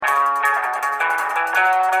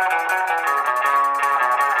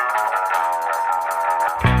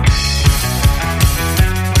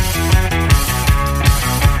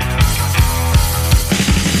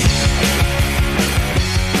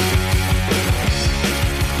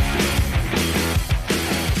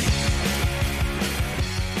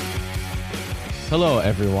Hello,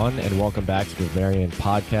 everyone, and welcome back to Bavarian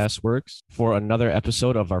Podcast Works for another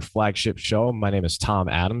episode of our flagship show. My name is Tom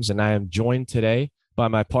Adams, and I am joined today by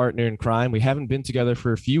my partner in crime. We haven't been together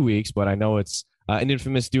for a few weeks, but I know it's an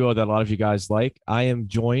infamous duo that a lot of you guys like. I am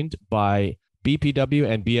joined by BPW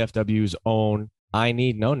and BFW's own I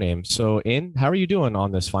Need No Name. So, how are you doing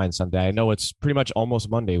on this fine Sunday? I know it's pretty much almost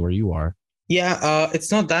Monday where you are. Yeah,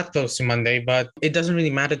 it's not that close to Monday, but it doesn't really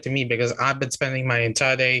matter to me because I've been spending my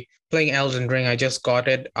entire day playing Elden Ring. I just got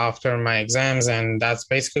it after my exams, and that's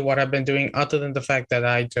basically what I've been doing, other than the fact that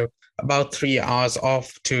I took about 3 hours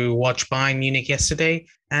off to watch Bayern Munich yesterday.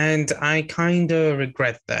 And I kind of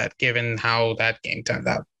regret that given how that game turned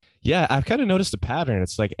out. Yeah, I've kind of noticed a pattern.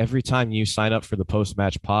 It's like every time you sign up for the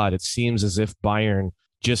post-match pod, it seems as if Bayern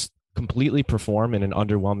just completely perform in an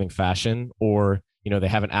underwhelming fashion, or they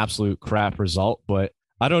have an absolute crap result. But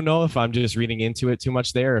I don't know if I'm just reading into it too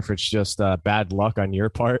much there, if it's just bad luck on your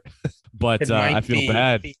part. But It might I feel be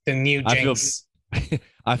bad. the new I feel jinx.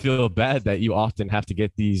 I feel bad that you often have to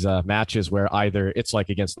get these matches where either it's like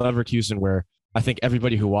against Leverkusen, where I think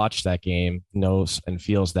everybody who watched that game knows and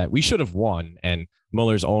feels that we should have won, and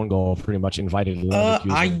Muller's own goal pretty much invited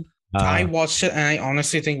Leverkusen. I watched it and I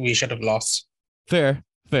honestly think we should have lost. Fair.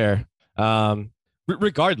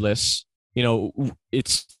 Regardless,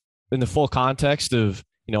 it's in the full context of,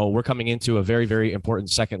 we're coming into a very, very important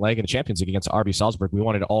second leg in the Champions League against RB Salzburg. We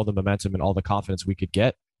wanted all the momentum and all the confidence we could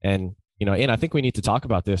get. And, and I think we need to talk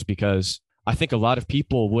about this because I think a lot of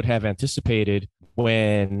people would have anticipated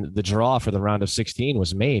when the draw for the round of 16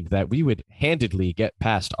 was made that we would handedly get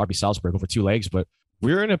past RB Salzburg over two legs. But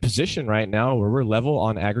we're in a position right now where we're level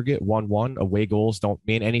on aggregate 1-1. Away goals don't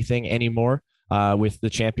mean anything anymore. With the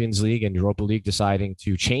Champions League and Europa League deciding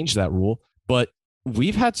to change that rule. But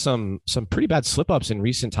we've had some pretty bad slip-ups in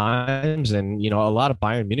recent times. And, a lot of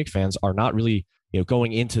Bayern Munich fans are not really,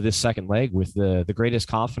 going into this second leg with the greatest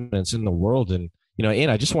confidence in the world. And, Ian,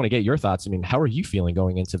 I just want to get your thoughts. I mean, how are you feeling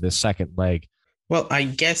going into this second leg? Well, I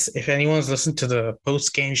guess if anyone's listened to the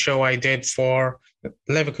post-game show I did for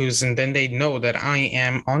Leverkusen, then they know that I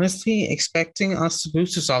am honestly expecting us to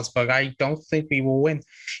lose to Salzburg. I don't think we will win.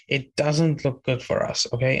 It doesn't look good for us,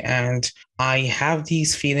 okay? And I have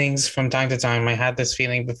these feelings from time to time. I had this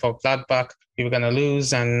feeling before Gladbach, we were going to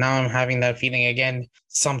lose, and now I'm having that feeling again.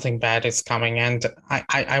 Something bad is coming, and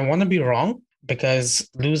I want to be wrong, because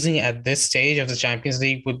losing at this stage of the Champions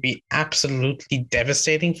League would be absolutely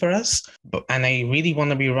devastating for us. And I really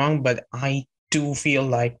want to be wrong, but I do feel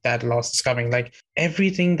like that loss is coming. Like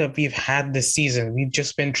everything that we've had this season, we've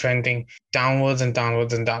just been trending downwards and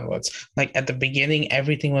downwards and downwards. Like at the beginning,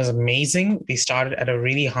 everything was amazing. We started at a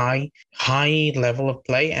really high level of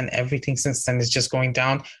play, and everything since then is just going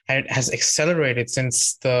down, and it has accelerated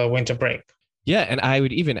since the winter break. Yeah, and I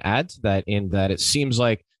would even add to that in that it seems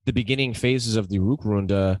like the beginning phases of the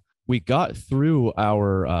Rückrunde, we got through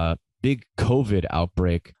our big COVID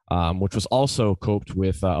outbreak, which was also coped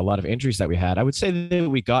with a lot of injuries that we had. I would say that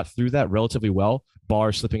we got through that relatively well,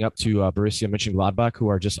 bar slipping up to Borussia Mönchengladbach, who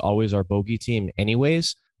are just always our bogey team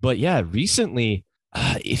anyways. But yeah, recently,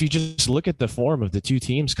 if you just look at the form of the two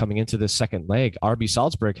teams coming into this second leg, RB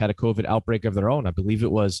Salzburg had a COVID outbreak of their own. I believe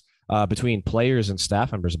it was between players and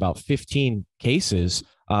staff members, about 15 cases,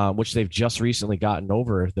 which they've just recently gotten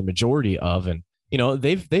over the majority of. And,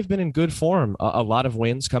 they've been in good form, a lot of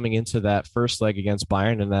wins coming into that first leg against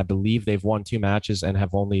Bayern. And I believe they've won 2 matches and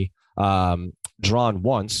have only drawn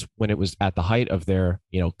once when it was at the height of their,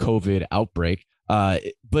 COVID outbreak.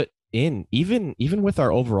 But even with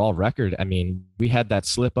our overall record, I mean, we had that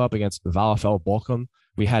slip up against VfL Bochum.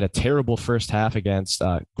 We had a terrible first half against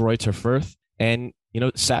Greuther Fürth. And,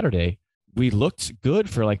 Saturday, we looked good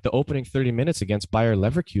for like the opening 30 minutes against Bayer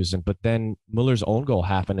Leverkusen, but then Muller's own goal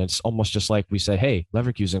happened. And it's almost just like we said, hey,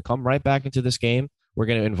 Leverkusen, come right back into this game. We're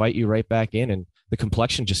going to invite you right back in. And the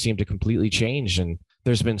complexion just seemed to completely change. And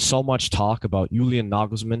there's been so much talk about Julian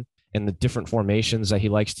Nagelsmann and the different formations that he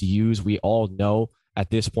likes to use. We all know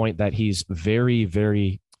at this point that he's very,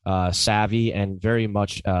 very savvy and very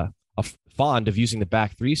much fond of using the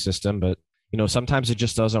back three system. But sometimes it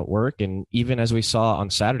just doesn't work. And even as we saw on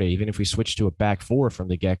Saturday, even if we switched to a back four from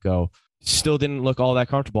the get-go, still didn't look all that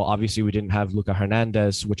comfortable. Obviously, we didn't have Luca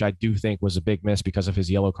Hernandez, which I do think was a big miss because of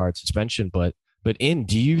his yellow card suspension. But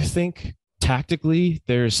do you think tactically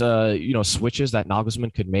there's switches that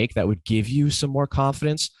Nagelsmann could make that would give you some more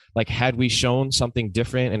confidence? Like had we shown something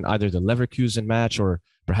different in either the Leverkusen match or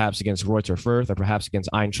perhaps against Greuther Fürth or perhaps against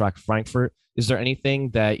Eintracht Frankfurt, is there anything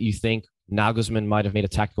that you think Nagelsmann might have made a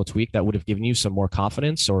tactical tweak that would have given you some more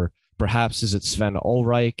confidence? Or perhaps is it Sven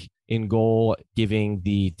Ulreich in goal, giving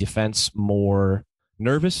the defense more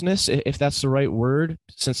nervousness, if that's the right word,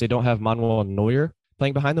 since they don't have Manuel Neuer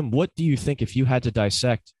playing behind them. What do you think, if you had to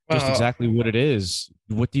dissect just Well, exactly what it is,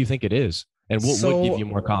 what do you think it is? And what would give you so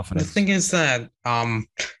more the confidence? thing is that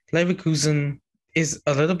Leverkusen is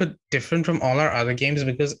a little bit different from all our other games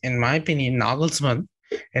because, in my opinion, Nagelsmann,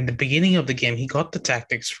 at the beginning of the game, he got the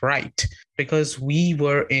tactics right because we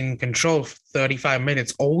were in control for 35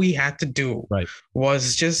 minutes. All we had to do Right.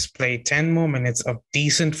 was just play 10 more minutes of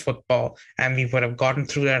decent football, and we would have gotten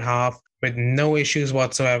through that half with no issues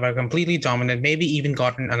whatsoever, completely dominant, maybe even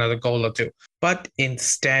gotten another goal or two. But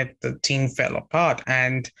instead, the team fell apart.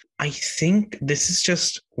 And I think this is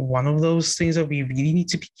just one of those things that we really need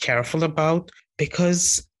to be careful about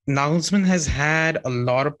because Nagelsmann has had a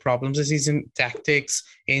lot of problems this season, tactics,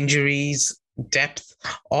 injuries, depth,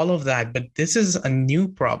 all of that. But this is a new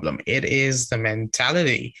problem. It is the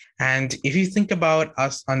mentality. And if you think about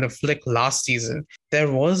us under Flick last season,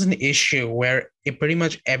 there was an issue where pretty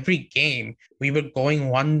much every game we were going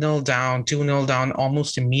 1-0 down, 2-0 down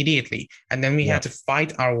almost immediately. And then we Yeah. had to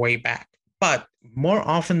fight our way back. But more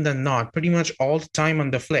often than not, pretty much all the time on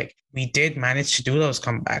the Flick, we did manage to do those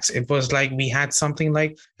comebacks. It was like we had something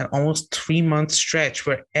like an almost 3 month stretch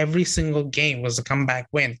where every single game was a comeback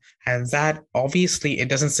win. And that obviously it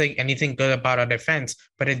doesn't say anything good about our defense,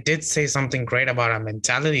 but it did say something great about our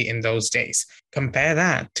mentality in those days. Compare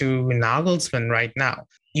that to Nagelsmann right now.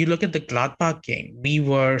 You look at the Gladbach game, we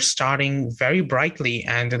were starting very brightly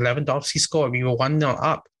and Lewandowski scored. We were 1-0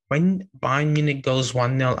 up. When Bayern Munich goes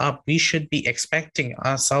 1-0 up, we should be expecting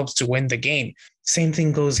ourselves to win the game. Same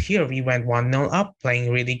thing goes here. We went 1-0 up,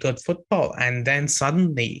 playing really good football. And then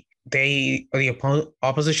suddenly the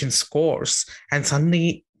opposition scores, and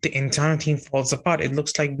suddenly the entire team falls apart. It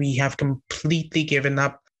looks like we have completely given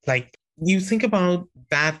up. Like, you think about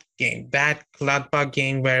that game, that Gladbach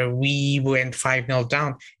game where we went 5-0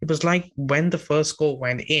 down. It was like when the first goal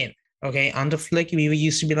went in. Okay, under Flick, we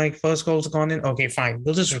used to be like, first goal's gone in. Okay, fine,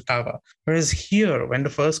 we'll just recover. Whereas here, when the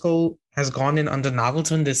first goal has gone in under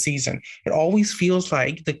Nagelsmann this season, it always feels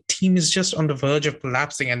like the team is just on the verge of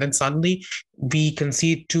collapsing. And then suddenly we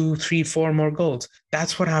concede 2, 3, 4 more goals.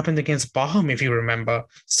 That's what happened against Bochum, if you remember.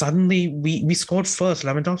 Suddenly we scored first.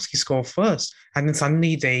 Lewandowski scored first. And then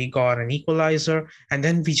suddenly they got an equalizer. And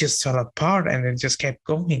then we just fell apart and it just kept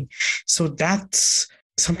going. So that's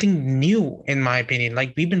something new, in my opinion.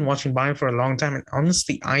 Like, we've been watching Bayern for a long time, and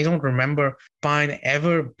honestly, I don't remember Bayern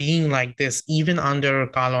ever being like this, even under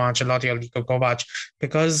Carlo Ancelotti or Niko Kovac,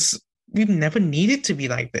 because we've never needed to be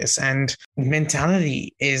like this. And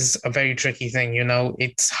mentality is a very tricky thing.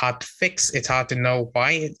 It's hard to fix. It's hard to know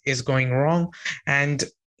why it is going wrong. And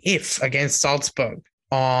if against Salzburg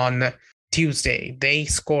on Tuesday they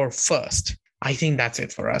score first, I think that's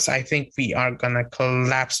it for us. I think we are going to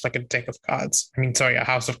collapse like a deck of cards. I mean, sorry, a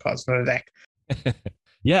house of cards, not a deck.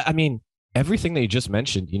 Yeah, I mean, everything that you just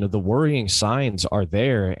mentioned, the worrying signs are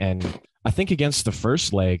there. And I think against the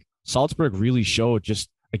first leg, Salzburg really showed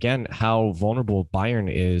just, again, how vulnerable Bayern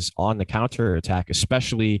is on the counter attack,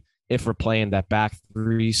 especially if we're playing that back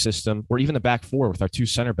three system or even the back four with our two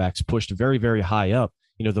center backs pushed very, very high up.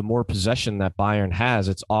 The more possession that Bayern has,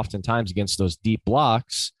 it's oftentimes against those deep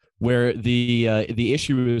blocks where the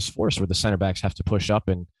issue is forced, where the center backs have to push up.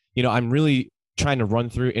 And, I'm really trying to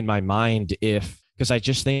run through in my mind because I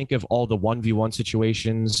just think of all the 1v1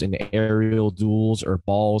 situations and aerial duels or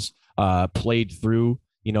balls played through,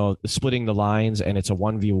 splitting the lines, and it's a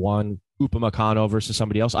 1v1 Upamecano versus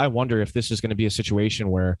somebody else. I wonder if this is going to be a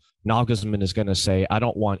situation where Nagelsmann is going to say, I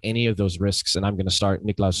don't want any of those risks, and I'm going to start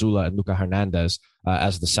Niklas Zula and Luca Hernandez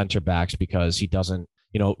as the center backs because he doesn't,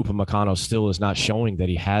 Upamecano still is not showing that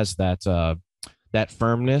he has that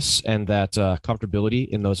firmness and that comfortability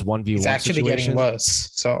in those 1v1 It's actually situations. getting worse.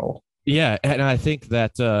 So yeah, and I think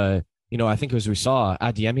that I think as we saw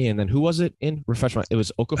Adeyemi, and then who was it in refreshment? It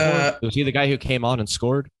was Okafor. Was he the guy who came on and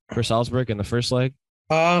scored for Salzburg in the first leg?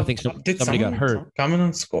 I think somebody got hurt. Come in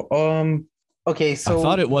and score. Okay, so I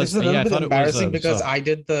thought it was. This is a little I bit thought embarrassing it was, because I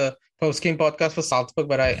did the post-game podcast for Salzburg,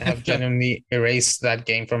 but I have genuinely erased that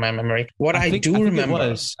game from my memory. I think remember,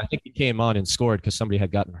 I think he came on and scored because somebody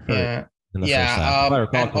had gotten hurt. Yeah. In the first half,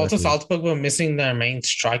 and also Salzburg were missing their main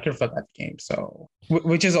striker for that game, so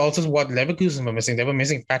which is also what Leverkusen were missing. They were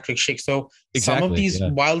missing Patrick Schick. So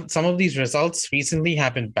while some of these results recently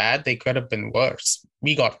have been bad, they could have been worse.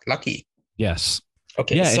 We got lucky. Yes.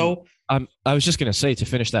 Okay. Yeah, so I was just gonna say, to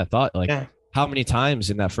finish that thought, how many times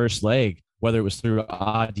in that first leg, whether it was through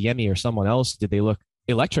Adeyemi or someone else, did they look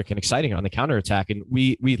electric and exciting on the counterattack? And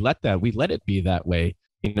we let it be that way.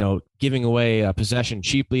 Giving away possession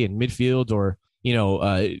cheaply in midfield, or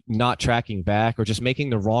not tracking back, or just making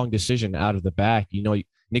the wrong decision out of the back.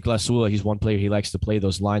 Niklas Sula, he's one player, he likes to play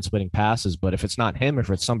those line splitting passes, but if it's not him, if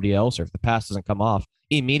it's somebody else, or if the pass doesn't come off,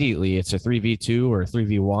 immediately it's a 3v2 or a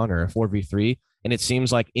 3v1 or a 4v3. And it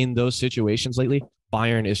seems like in those situations lately,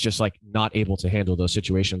 Bayern is just like not able to handle those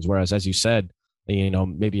situations. Whereas, as you said,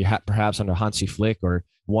 maybe perhaps under Hansi Flick or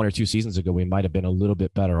 1 or 2 seasons ago, we might have been a little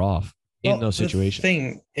bit better off in those situations. The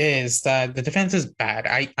thing is that the defense is bad.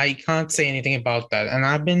 I can't say anything about that. And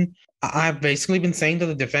I've basically been saying that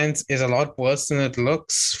the defense is a lot worse than it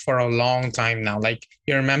looks for a long time now. Like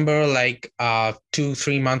you remember, like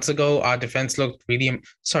 2-3 months ago, our defense looked really.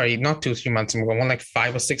 Sorry, not 2-3 months ago, more like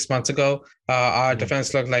 5 or 6 months ago. Our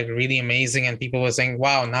defense looked like really amazing, and people were saying,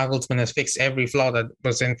 "Wow, Nagelsmann has fixed every flaw that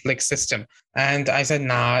was in Flick's system." And I said,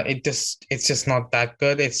 "Nah, it's just not that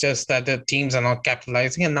good. It's just that the teams are not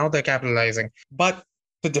capitalizing, and now they're capitalizing." But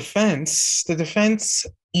the defense,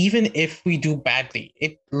 even if we do badly,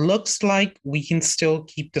 it looks like we can still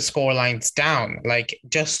keep the score lines down, like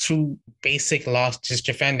just through basic just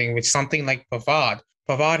defending, which something like Pavard.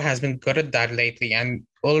 Pavard has been good at that lately, and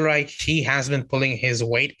Ulreich, he has been pulling his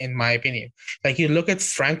weight, in my opinion. Like you look at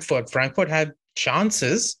Frankfurt. Frankfurt had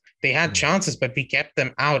chances. They had chances, but we kept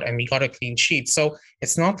them out and we got a clean sheet. So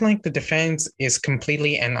it's not like the defense is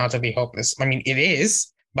completely and utterly hopeless. I mean, it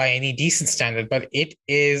is by any decent standard, but it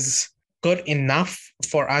is good enough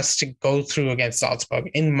for us to go through against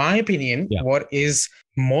Salzburg. In my opinion, What is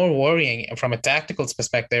more worrying from a tactical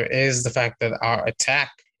perspective is the fact that our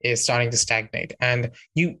attack is starting to stagnate. And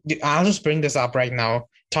I'll just bring this up right now.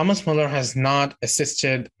 Thomas Muller has not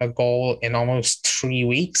assisted a goal in almost 3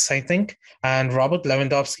 weeks, I think. And Robert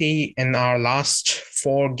Lewandowski, in our last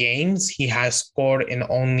 4 games, he has scored in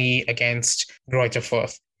only against Greuther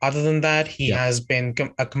Fürth. Other than that, he has been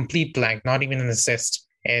a complete blank, not even an assist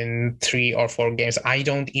in 3 or 4 games. I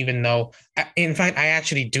don't even know. In fact, I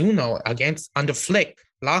actually do know under Flick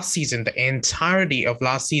last season, the entirety of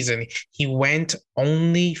last season, he went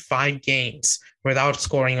only 5 games without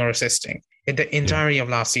scoring or assisting in the entirety of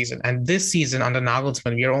last season. And this season under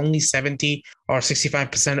Nagelsmann, we are only 70 or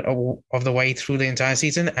 65% of the way through the entire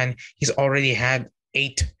season. And he's already had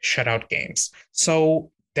 8 shutout games.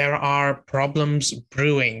 So there are problems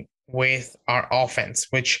brewing with our offense,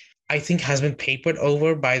 which I think has been papered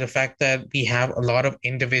over by the fact that we have a lot of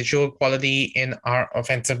individual quality in our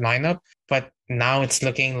offensive lineup. But now it's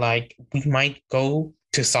looking like we might go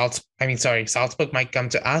to Salzburg might come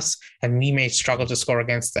to us and we may struggle to score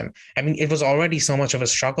against them. I mean, it was already so much of a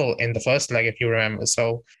struggle in the first leg, if you remember.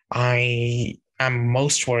 So I am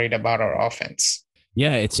most worried about our offense.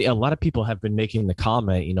 Yeah, it's a lot of people have been making the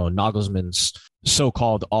comment, Nagelsmann's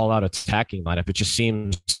so-called all-out attacking lineup. It just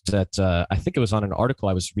seems that I think it was on an article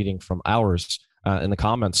I was reading from ours in the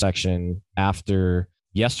comment section after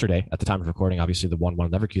yesterday, at the time of recording, obviously the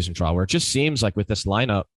 1-1 Leverkusen draw, where it just seems like with this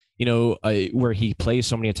lineup, where he plays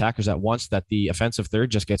so many attackers at once that the offensive third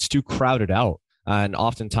just gets too crowded out. And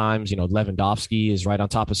oftentimes, Lewandowski is right on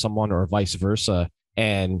top of someone or vice versa.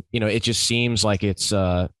 And, it just seems like it's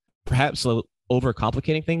perhaps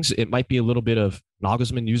overcomplicating things. It might be a little bit of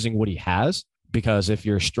Nagelsmann using what he has, because if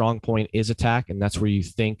your strong point is attack and that's where you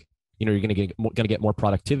think you're going to get more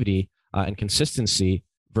productivity and consistency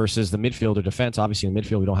versus the midfield or defense. Obviously in the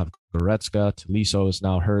midfield we don't have Goretzka. Tolisso is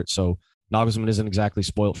now hurt, so Nagelsmann isn't exactly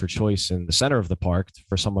spoiled for choice in the center of the park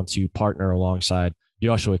for someone to partner alongside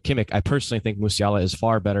Joshua Kimmich. I personally think Musiala is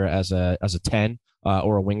far better as a 10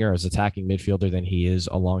 or a winger, as attacking midfielder, than he is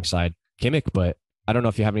alongside Kimmich, but I don't know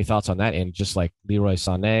if you have any thoughts on that. And just like Leroy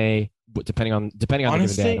Sané, depending on Honestly, the given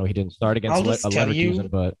day, I know he didn't start against Leverkusen,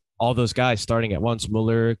 but all those guys starting at once,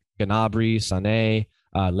 Muller, Gnabry, Sané,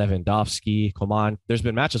 Lewandowski, Coman. There's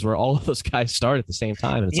been matches where all of those guys start at the same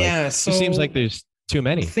time. And it seems like there's too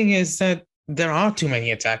many. The thing is that there are too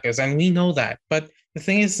many attackers, and we know that. But the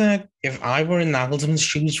thing is that if I were in Nagelsmann's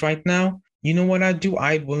shoes right now, you know what I'd do?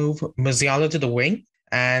 I'd move Musiala to the wing,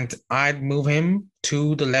 and I'd move him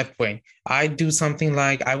to the left wing. I'd do something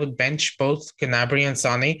like I would bench both Gnabry and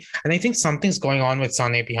Sané. And I think something's going on with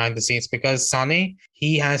Sané behind the scenes, because Sané,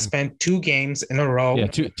 he has spent 2 games in a row. Yeah,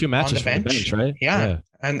 two matches on the bench, right? Yeah.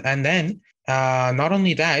 And then not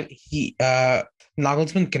only that,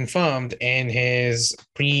 Nagelsmann confirmed in his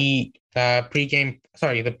the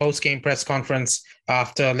post-game press conference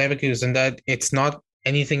after Leverkusen that it's not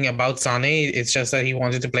anything about Sané. It's just that he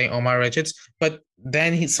wanted to play Omar Regis. But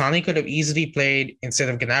then Sané could have easily played instead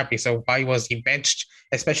of Gnabry. So why was he benched?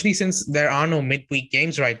 Especially since there are no midweek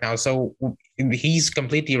games right now. So he's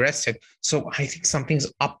completely rested. So I think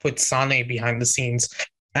something's up with Sané behind the scenes.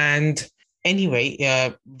 And anyway,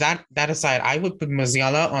 that aside, I would put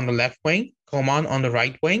Musiala on the left wing, Coman on the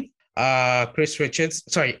right wing. Chris Richards.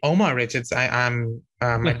 Sorry, Omar Richards. I'm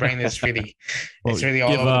my brain is really Well, it's really all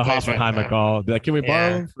give over the place right Hoffenheim a now. call. Be like, can we borrow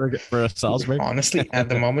Yeah. him for Salzburg? Honestly, at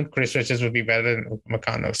the moment, Chris Richards would be better than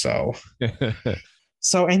Meccano.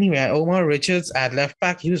 So anyway, Omar Richards at left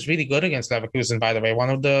back, he was really good against Leverkusen, by the way. One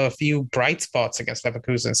of the few bright spots against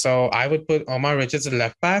Leverkusen. So I would put Omar Richards at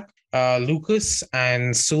left back, Lucas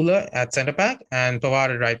and Sula at centre back, and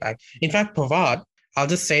Pavard at right back. In fact, Pavard, I'll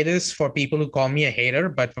just say this for people who call me a hater,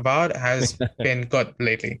 but Pavard has been good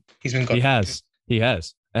lately. He's been He good. has. He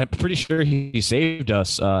has. I'm pretty sure he saved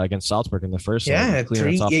us against Salzburg in the first leg. Yeah,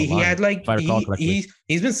 Clearance three. off the He line, had like if I recall correctly.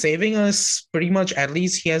 he's been saving us pretty much. At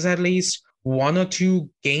least he has at least one or two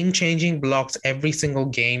game-changing blocks every single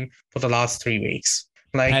game for the last 3 weeks.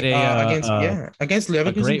 Like Had against a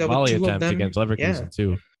Leverkusen, great there were volley two of attempt them. against Yeah. Leverkusen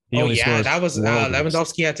too. He Oh only yeah, scores that was 4 goals.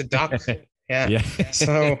 Lewandowski had to duck. Yeah. Yeah.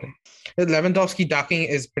 So Lewandowski ducking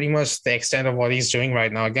is pretty much the extent of what he's doing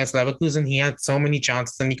right now. Against Leverkusen, he had so many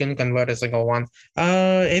chances and he couldn't convert a single one.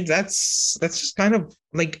 That's just kind of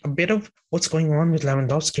like a bit of what's going on with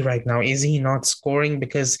Lewandowski right now. Is he not scoring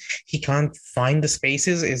because he can't find the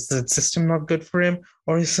spaces? Is the system not good for him?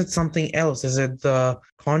 Or is it something else? Is it the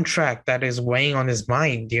contract that is weighing on his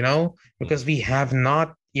mind, Because we have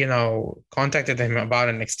not contacted him about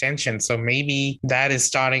an extension. So maybe that is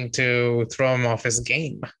starting to throw him off his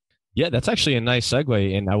game. Yeah, that's actually a nice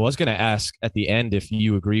segue. And I was going to ask at the end if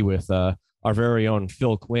you agree with our very own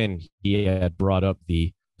Phil Quinn. He had brought up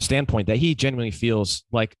the standpoint that he genuinely feels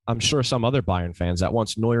like, I'm sure some other Bayern fans, that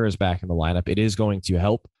once Neuer is back in the lineup, it is going to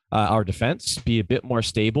help our defense be a bit more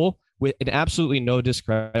stable. With an absolutely no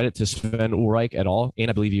discredit to Sven Ulreich at all. And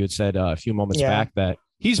I believe you had said a few moments back that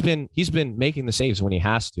he's been making the saves when he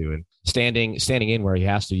has to and standing in where he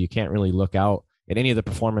has to. You can't really look out at any of the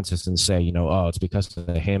performances and say, oh, it's because of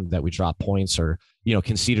him that we dropped points or,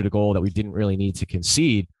 conceded a goal that we didn't really need to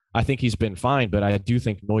concede. I think he's been fine, but I do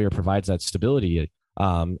think Neuer provides that stability.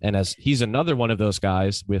 And as he's another one of those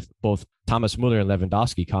guys with both Thomas Muller and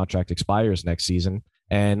Lewandowski contract expires next season,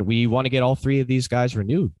 and we want to get all three of these guys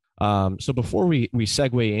renewed. So before we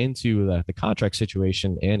segue into the contract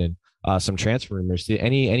situation and some transfer rumors,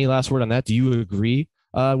 any last word on that? Do you agree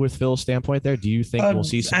with Phil's standpoint there? Do you think we'll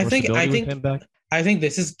see some more stability with him back? I think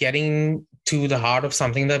this is getting to the heart of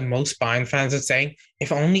something that most Bayern fans are saying.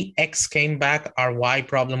 If only X came back, our Y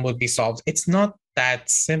problem would be solved. It's not that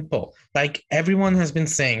simple. Like everyone has been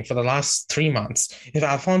saying for the last 3 months, if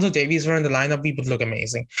Alphonso Davies were in the lineup, we would look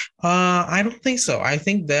amazing. I don't think so. I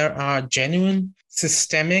think there are genuine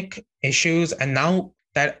systemic issues and now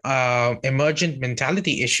that emergent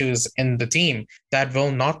mentality issues in the team that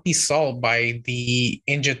will not be solved by the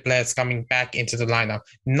injured players coming back into the lineup.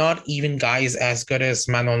 Not even guys as good as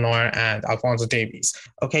Manuel Neuer and Alphonso Davies.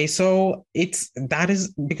 Okay, so that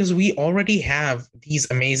is because we already have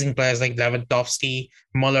these amazing players like Lewandowski,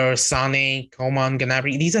 Muller, Sane, Coman,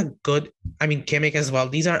 Gnabry. These are good. I mean, Kimmich as well.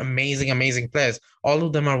 These are amazing players. All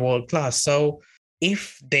of them are world class. So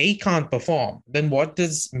if they can't perform, then what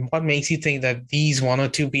makes you think that these one or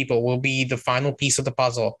two people will be the final piece of the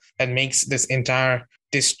puzzle that makes this entire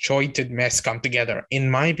disjointed mess come together?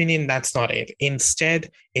 In my opinion, that's not it.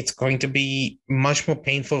 Instead, it's going to be much more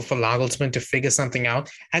painful for Nagelsmann to figure something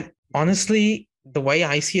out. And honestly, the way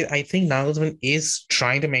I see it, I think Nagelsmann is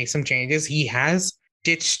trying to make some changes. He has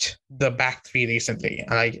ditched the back three recently,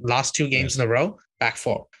 like last 2 games in a row, back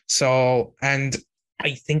four. So, and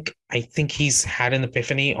I think he's had an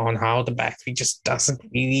epiphany on how the back three just doesn't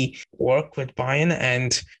really work with Bayern,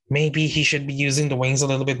 and maybe he should be using the wings a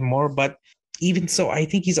little bit more. But even so, I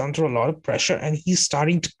think he's under a lot of pressure and he's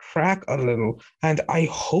starting to crack a little. And I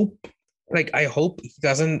hope he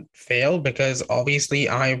doesn't fail because obviously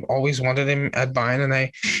I've always wanted him at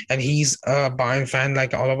Bayern and he's a Bayern fan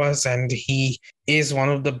like all of us, and he is one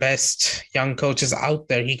of the best young coaches out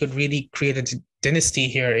there. He could really create a dynasty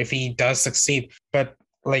here if he does succeed. But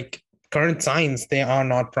like current signs, they are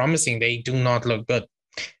not promising. They do not look good.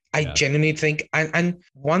 I genuinely think, and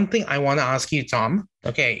one thing I want to ask you, Tom,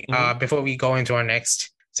 before we go into our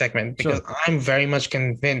next segment, because I'm very much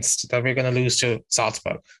convinced that we're going to lose to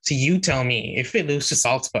Salzburg. So you tell me, if we lose to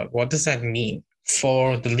Salzburg, what does that mean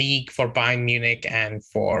for the league, for Bayern Munich, and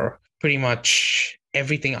for pretty much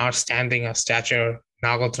everything, our standing, our stature,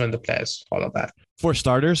 Nagelsmann, the players, all of that? For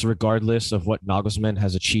starters, regardless of what Nagelsmann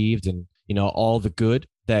has achieved and, all the good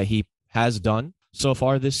that he has done so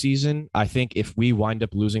far this season, I think if we wind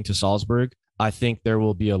up losing to Salzburg, I think there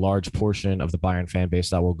will be a large portion of the Bayern fan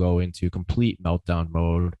base that will go into complete meltdown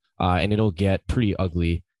mode, and it'll get pretty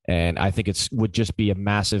ugly. And I think would just be a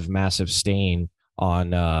massive, massive stain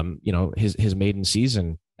on, his maiden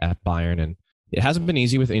season at Bayern. And, it hasn't been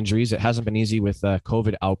easy with injuries. It hasn't been easy with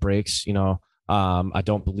COVID outbreaks. I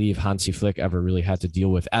don't believe Hansi Flick ever really had to deal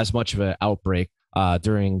with as much of an outbreak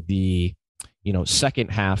during the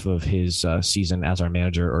second half of his season as our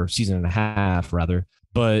manager, or season and a half rather.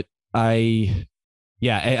 But I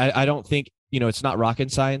don't think it's not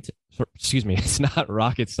rocket science. Excuse me, it's not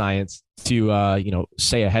rocket science to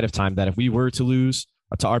say ahead of time that if we were to lose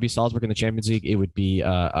to RB Salzburg in the Champions League, it would be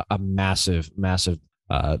a massive, massive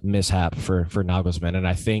mishap for Nagelsmann. And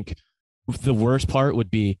I think the worst part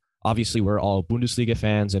would be, obviously we're all Bundesliga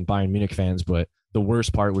fans and Bayern Munich fans, but the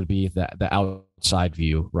worst part would be the outside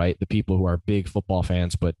view, right? The people who are big football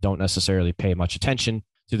fans but don't necessarily pay much attention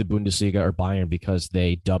to the Bundesliga or Bayern because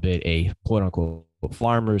they dub it a quote unquote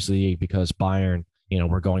farmers league because Bayern,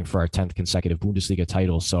 we're going for our 10th consecutive Bundesliga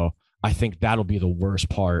title. So I think that'll be the worst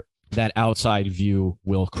part. That outside view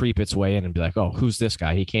will creep its way in and be like, oh, who's this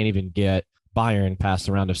guy? He can't even get Bayern past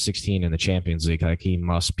the round of 16 in the Champions League. Like, he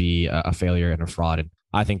must be a failure and a fraud. And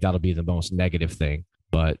I think that'll be the most negative thing.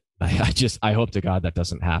 But I hope to God that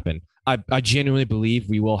doesn't happen. I genuinely believe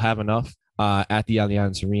we will have enough at the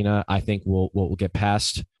Allianz Arena. I think we'll get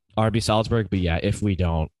past RB Salzburg. But yeah, if we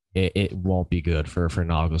don't, it won't be good for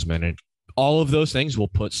Nagelsmann. And all of those things will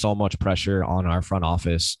put so much pressure on our front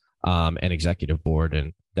office and executive board.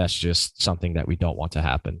 And that's just something that we don't want to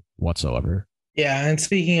happen whatsoever. Yeah, and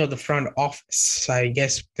speaking of the front office, I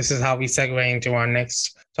guess this is how we segue into our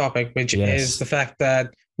next topic, which is the fact that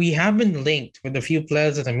we have been linked with a few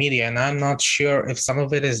players of the media, and I'm not sure if some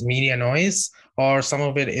of it is media noise or some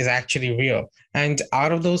of it is actually real. And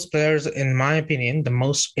out of those players, in my opinion, the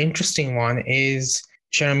most interesting one is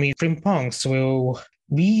Jeremy Frimpong. So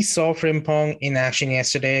we saw Frimpong in action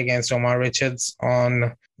yesterday against Omar Richards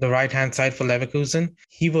on the right-hand side for Leverkusen.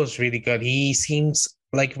 He was really good. He seems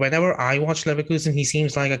like, whenever I watch Leverkusen, he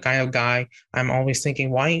seems like a kind of guy I'm always thinking,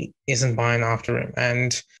 why isn't Bayern after him?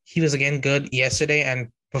 And he was again good yesterday, and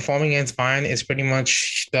performing against Bayern is pretty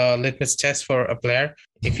much the litmus test for a player,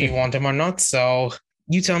 if you want him or not. So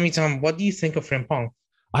you tell me, Tom, what do you think of Frimpong?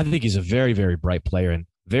 I think he's a very, very bright player and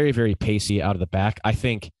very, very pacey out of the back. I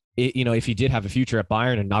think, if he did have a future at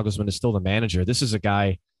Bayern and Nagelsmann is still the manager, this is a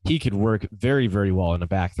guy, he could work very, very well in a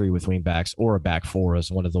back three with wing backs or a back four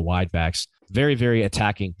as one of the wide backs. Very, very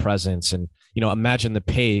attacking presence. And, imagine the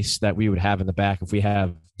pace that we would have in the back if we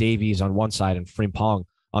have Davies on one side and Frimpong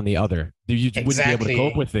on the other. You wouldn't be able to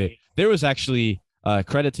cope with it. There was actually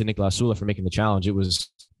credit to Niklas Süle for making the challenge. It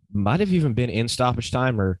might have even been in stoppage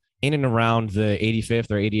time or in and around the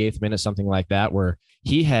 85th or 88th minute, something like that, where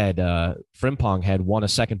he had Frimpong had won a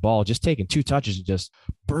second ball, just taken two touches and just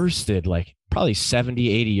bursted like probably 70,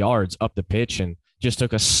 80 yards up the pitch and just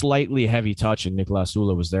took a slightly heavy touch. And Niklas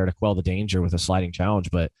Süle was there to quell the danger with a sliding challenge,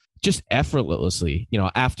 but just effortlessly,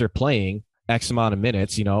 after playing X amount of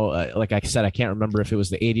minutes, like I said, I can't remember if it was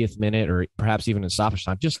the 80th minute or perhaps even in stoppage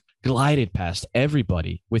time, just glided past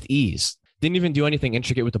everybody with ease. Didn't even do anything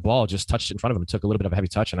intricate with the ball, just touched it in front of him and took a little bit of a heavy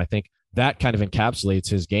touch. And I think that kind of encapsulates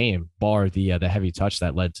his game, bar the heavy touch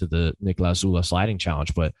that led to the Niklas Süle sliding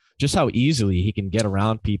challenge. But just how easily he can get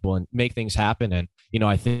around people and make things happen. And,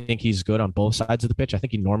 I think he's good on both sides of the pitch. I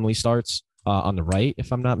think he normally starts on the right,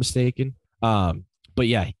 if I'm not mistaken. But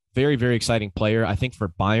yeah, very, very exciting player. I think for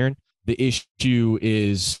Bayern, the issue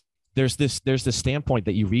is there's this standpoint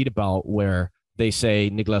that you read about where they say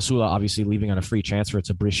Niklas Süle obviously leaving on a free transfer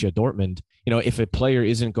to Borussia Dortmund. If a player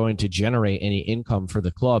isn't going to generate any income for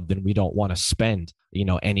the club, then we don't want to spend,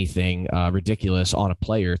 anything ridiculous on a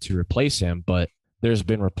player to replace him. But there's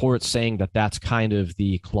been reports saying that that's kind of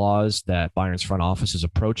the clause that Bayern's front office is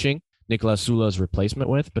approaching Niklas Süle's replacement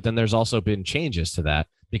with. But then there's also been changes to that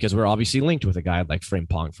because we're obviously linked with a guy like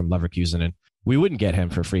Frimpong from Leverkusen, and we wouldn't get him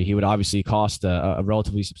for free. He would obviously cost a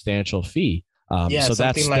relatively substantial fee. So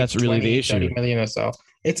that's really the issue. 30 million or so.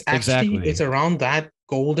 It's actually, it's around that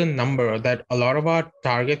golden number that a lot of our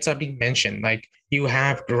targets are being mentioned. Like, you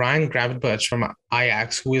have Ryan Gravenberch from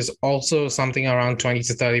Ajax, who is also something around 20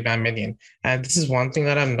 to 35 million. And this is one thing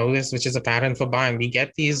that I've noticed, which is a pattern for Bayern. We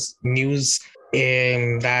get these news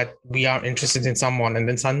that we are interested in someone, and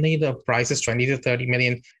then suddenly the price is 20 to 30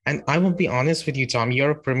 million. And I will be honest with you, Tom,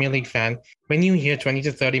 you're a Premier League fan. When you hear 20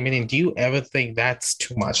 to 30 million, do you ever think that's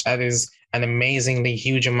too much? That is an amazingly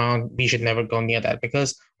huge amount. We should never go near that,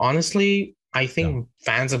 because honestly, I think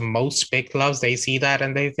fans of most big clubs, they see that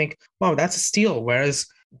and they think, wow, that's a steal. Whereas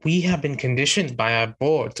we have been conditioned by our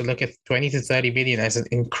board to look at 20 to 30 billion as an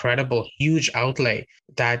incredible, huge outlay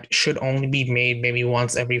that should only be made maybe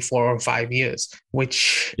once every 4 or 5 years,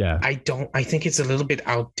 which I think it's a little bit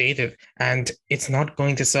outdated, and it's not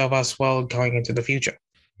going to serve us well going into the future.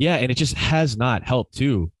 Yeah. And it just has not helped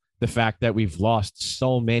too, the fact that we've lost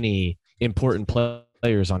so many, important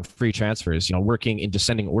players on free transfers, working in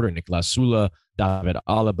descending order. Nicolas Sula, David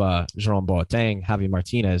Alaba, Jerome Boateng, Javi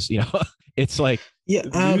Martinez, it's like Yeah,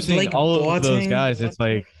 losing like all of those Boateng. guys. It's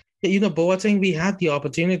like, Boateng, we had the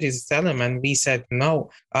opportunity to sell him and we said no.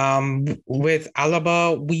 With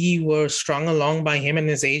Alaba, we were strung along by him and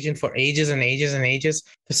his agent for ages and ages and ages.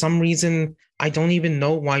 For some reason, I don't even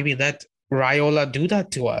know why we let Raiola do that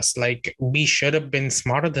to us. Like, we should have been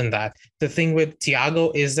smarter than that. The thing with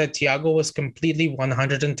Thiago is that Thiago was completely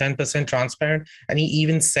 110% transparent. And he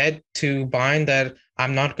even said to Bayern that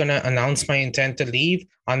I'm not going to announce my intent to leave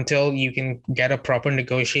until you can get a proper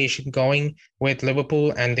negotiation going with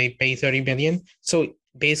Liverpool and they pay 30 million. So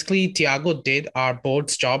basically, Thiago did our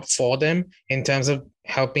board's job for them in terms of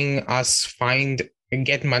helping us find and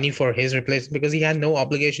get money for his replacement because he had no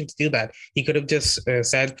obligation to do that. He could have just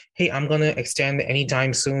said, hey, I'm going to extend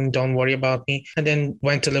anytime soon. Don't worry about me. And then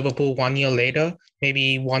went to Liverpool 1 year later,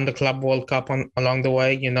 maybe won the Club World Cup along the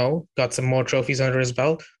way, got some more trophies under his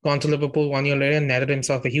belt, gone to Liverpool 1 year later and netted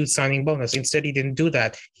himself a huge signing bonus. Instead, he didn't do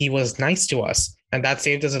that. He was nice to us. And that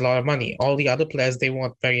saved us a lot of money. All the other players, they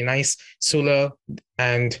weren't very nice. Sula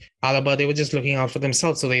and Alaba, they were just looking out for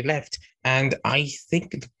themselves. So they left. And I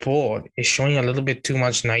think the board is showing a little bit too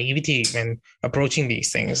much naivety when approaching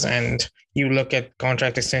these things. And you look at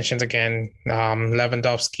contract extensions again,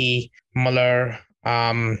 Lewandowski, Muller,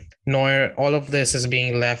 Neuer, all of this is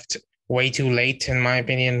being left way too late, in my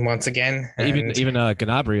opinion, once again. And even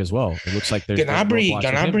Gnabry as well. It looks like there's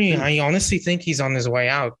Gnabry, I honestly think he's on his way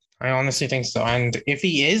out. I honestly think so. And if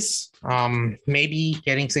he is, maybe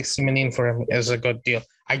getting 60 million for him is a good deal.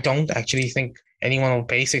 I don't actually think anyone will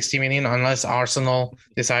pay 60 million unless Arsenal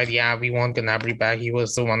decide, yeah, we want Gnabry back. He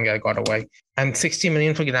was the one that got away. And 60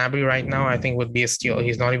 million for Gnabry right now, I think would be a steal.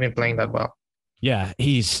 He's not even playing that well. Yeah,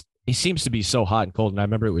 he seems to be so hot and cold. And I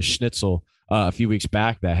remember it was Schnitzel a few weeks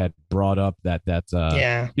back that had brought up that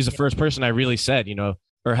he's the first person I really said,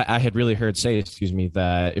 or I had really heard say,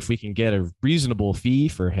 that if we can get a reasonable fee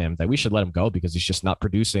for him, that we should let him go because he's just not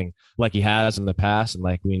producing like he has in the past and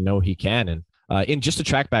like we know he can. And in just to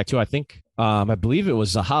track back too, I think I believe it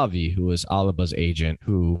was Zahavi who was Alaba's agent,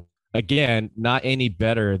 who again not any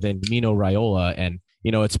better than Mino Raiola. And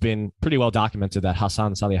it's been pretty well documented that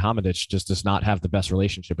Hassan Salihamidzic just does not have the best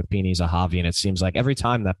relationship with Pini Zahavi, and it seems like every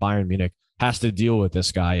time that Bayern Munich has to deal with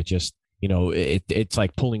this guy, it just it's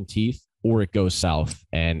like pulling teeth. Or it goes south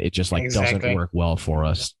and it just doesn't work well for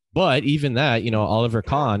us. But even that, Oliver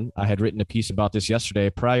Kahn, I had written a piece about this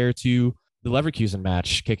yesterday prior to the Leverkusen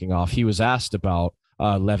match kicking off. He was asked about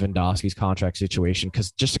Lewandowski's contract situation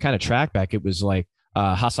because just to kind of track back, it was like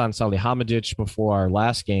Hassan Salihamidzic before our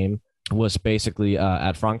last game was basically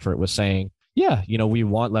at Frankfurt was saying, yeah, we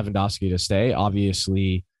want Lewandowski to stay.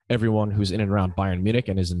 Obviously, everyone who's in and around Bayern Munich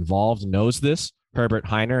and is involved knows this. Herbert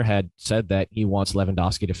Heiner had said that he wants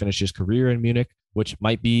Lewandowski to finish his career in Munich, which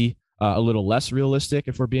might be a little less realistic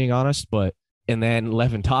if we're being honest. And then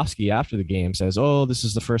Lewandowski after the game says, oh, this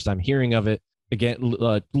is the first I'm hearing of it. Again,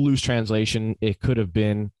 loose translation. It could have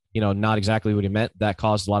been, not exactly what he meant. That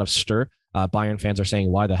caused a lot of stir. Bayern fans are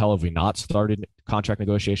saying, why the hell have we not started contract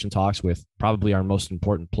negotiation talks with probably our most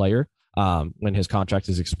important player when his contract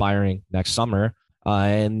is expiring next summer?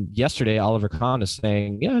 And yesterday, Oliver Kahn is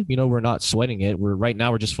saying, yeah, we're not sweating it.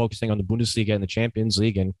 We're just focusing on the Bundesliga and the Champions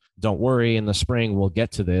League. And don't worry, in the spring, we'll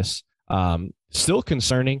get to this. Still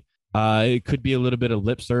concerning. It could be a little bit of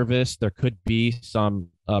lip service. There could be some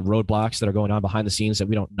roadblocks that are going on behind the scenes that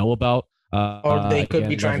we don't know about. Or they could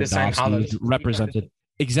be trying to sign Haaland. Represented.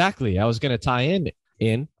 Exactly. I was going to tie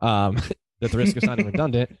in at the risk of sounding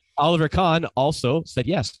redundant. Oliver Kahn also said,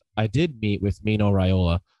 yes, I did meet with Mino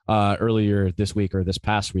Raiola earlier this week or this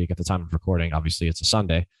past week at the time of recording. Obviously, it's a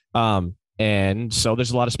Sunday. And so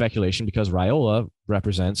there's a lot of speculation because Raiola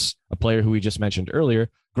represents a player who we just mentioned earlier,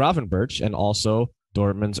 Gravenberch, and also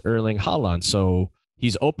Dortmund's Erling Haaland. So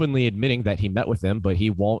he's openly admitting that he met with him, but he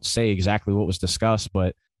won't say exactly what was discussed.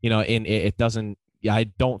 But, it doesn't. I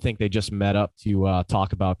don't think they just met up to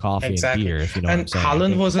talk about coffee and beer. If you know and what I'm saying.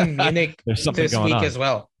 Haaland was in Munich this week as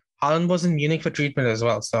well. Haaland was in Munich for treatment as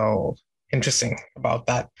well. So interesting about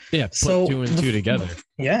that. Yeah, put two and two together.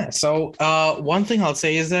 Yeah. So one thing I'll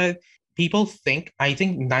say is that I think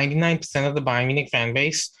 99% of the Bayern Munich fan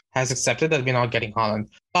base has accepted that we're not getting Haaland.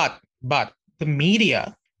 But the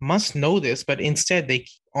media must know this, but instead they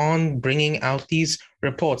keep on bringing out these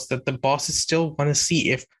reports that the bosses still want to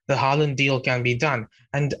see if the Haaland deal can be done.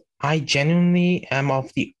 And I genuinely am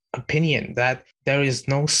of the opinion that there is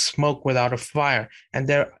no smoke without a fire. And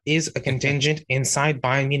there is a contingent inside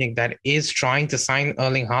Bayern Munich that is trying to sign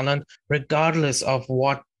Erling Haaland, regardless of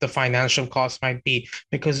what the financial cost might be.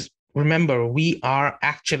 Because remember, we are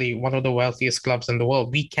actually one of the wealthiest clubs in the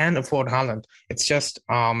world. We can afford Haaland. It's just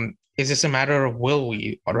a matter of will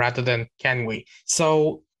we, or rather than can we.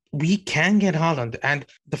 So we can get Haaland, and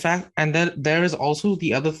the fact, and then there is also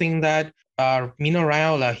the other thing that Mino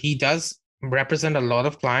Raiola, he does represent a lot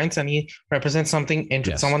of clients, and he represents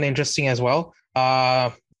Yes. someone interesting as well.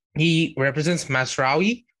 He represents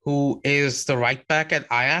Masraoui, who is the right back at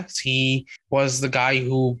Ajax. He was the guy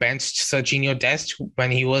who benched Serginho Dest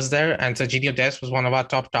when he was there, and Serginho Dest was one of our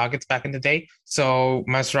top targets back in the day. So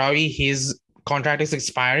Masraoui, his contract is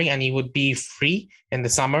expiring and he would be free in the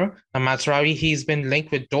summer. Now Masraoui, he's been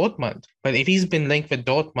linked with Dortmund, but if he's been linked with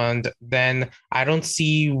Dortmund, then I don't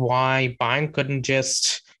see why Bayern couldn't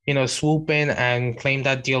just swoop in and claim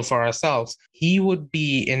that deal for ourselves. He would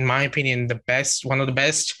be, in my opinion, one of the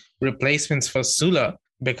best replacements for Sula,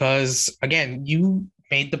 because again, you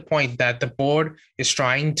made the point that the board is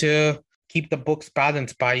trying to keep the books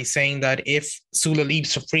balanced by saying that if Sula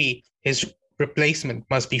leaves for free, his replacement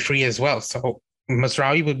must be free as well. So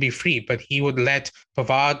Masraoui would be free, but he would let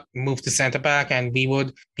Pavard move to centre back and we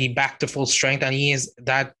would be back to full strength. And he is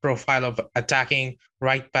that profile of attacking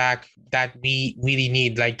right back that we really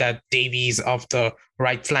need, like that Davies of the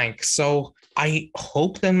right flank. So I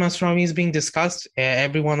hope that Masraoui is being discussed.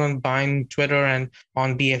 Everyone on Bayern Twitter and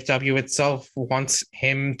on BFW itself wants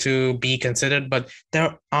him to be considered, but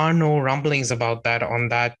there are no rumblings about that on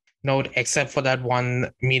that note, except for that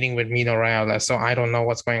one meeting with Mino Raiola. So I don't know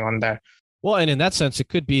what's going on there. Well, and in that sense, it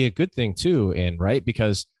could be a good thing too, right?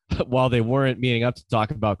 Because while they weren't meeting up to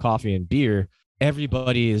talk about coffee and beer,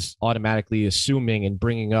 everybody is automatically assuming and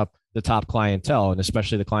bringing up the top clientele, and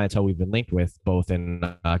especially the clientele we've been linked with, both in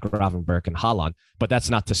Gravenberg and Haaland. But that's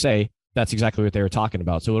not to say that's exactly what they were talking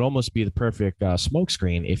about. So it would almost be the perfect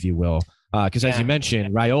smokescreen, if you will. Because as you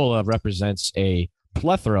mentioned, Raiola represents a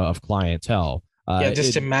plethora of clientele.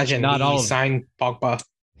 Just imagine not all sign Pogba.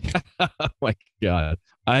 Oh my God.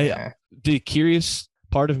 The curious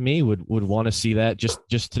part of me would want to see that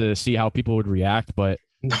just to see how people would react. But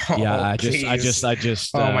I just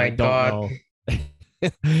oh my God. don't know.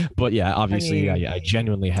 But yeah, obviously I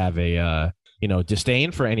genuinely have a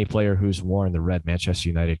disdain for any player who's worn the red Manchester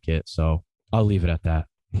United kit. So I'll leave it at that.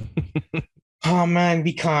 Oh man,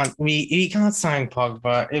 we can't sign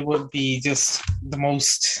Pogba. It would be just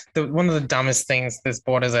one of the dumbest things this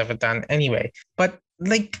board has ever done anyway. But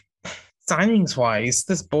like signings wise,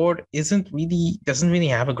 this board doesn't really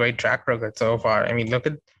have a great track record so far. I mean,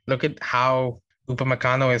 look at how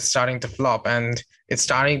Upamecano is starting to flop, and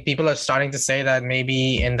people are starting to say that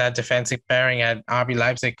maybe in that defensive pairing at RB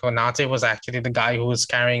Leipzig, Konate was actually the guy who was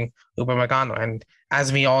carrying Upamecano. And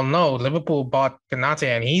as we all know, Liverpool bought Konate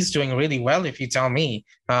and he's doing really well, if you tell me.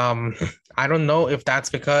 I don't know if that's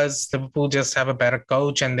because Liverpool just have a better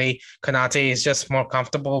coach and Konate is just more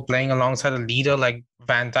comfortable playing alongside a leader like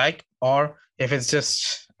Van Dijk, or if it's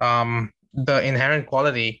just the inherent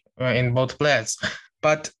quality in both players.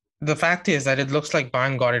 But the fact is that it looks like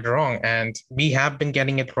Bayern got it wrong, and we have been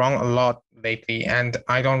getting it wrong a lot lately. And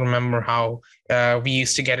I don't remember how whether we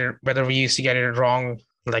used to get it wrong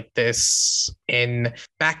like this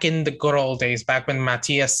back in the good old days, back when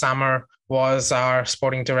Matthias Sammer was our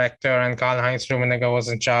sporting director and Karl-Heinz Rummenigge was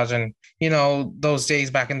in charge. And, those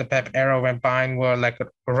days back in the Pep era when Bayern were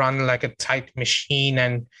run like a tight machine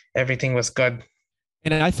and everything was good.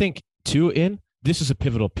 And I think, too, this is a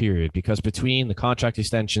pivotal period because between the contract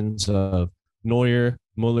extensions of Neuer,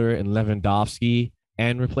 Muller, and Lewandowski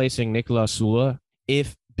and replacing Niklas Sula,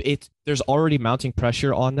 there's already mounting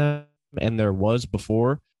pressure on them, and there was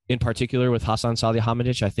before, in particular with Hasan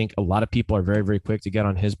Salihamidzic. I think a lot of people are very, very quick to get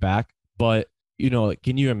on his back. But,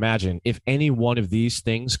 can you imagine if any one of these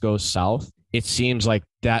things goes south, it seems like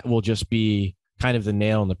that will just be kind of the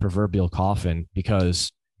nail in the proverbial coffin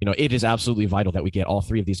because it is absolutely vital that we get all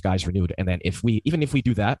three of these guys renewed. And then even if we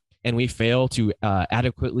do that and we fail to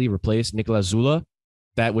adequately replace Niklas Zula,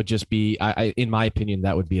 that would just be, in my opinion,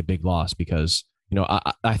 that would be a big loss because,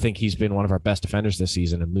 I think he's been one of our best defenders this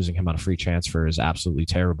season, and losing him on a free transfer is absolutely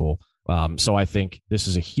terrible. So I think this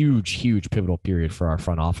is a huge, huge pivotal period for our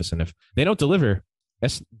front office. And if they don't deliver,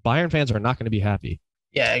 Bayern fans are not going to be happy.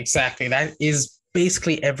 Yeah, exactly. That is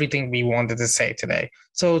basically everything we wanted to say today.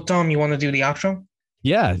 So, Tom, you want to do the outro?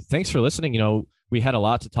 Yeah, thanks for listening. We had a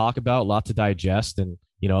lot to talk about, a lot to digest, and,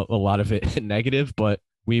 a lot of it negative, but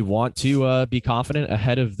we want to be confident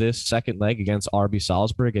ahead of this second leg against RB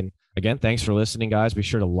Salzburg. And again, thanks for listening, guys. Be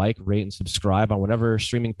sure to like, rate, and subscribe on whatever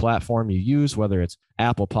streaming platform you use, whether it's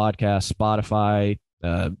Apple Podcasts, Spotify,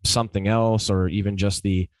 something else, or even just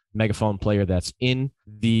the Megaphone player that's in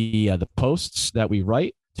the posts that we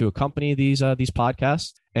write. to accompany these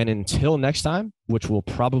podcasts. And until next time, which will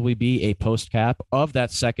probably be a post cap of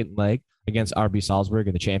that second leg against RB Salzburg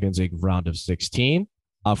in the Champions League round of 16,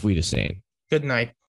 auf Wiedersehen. Good night.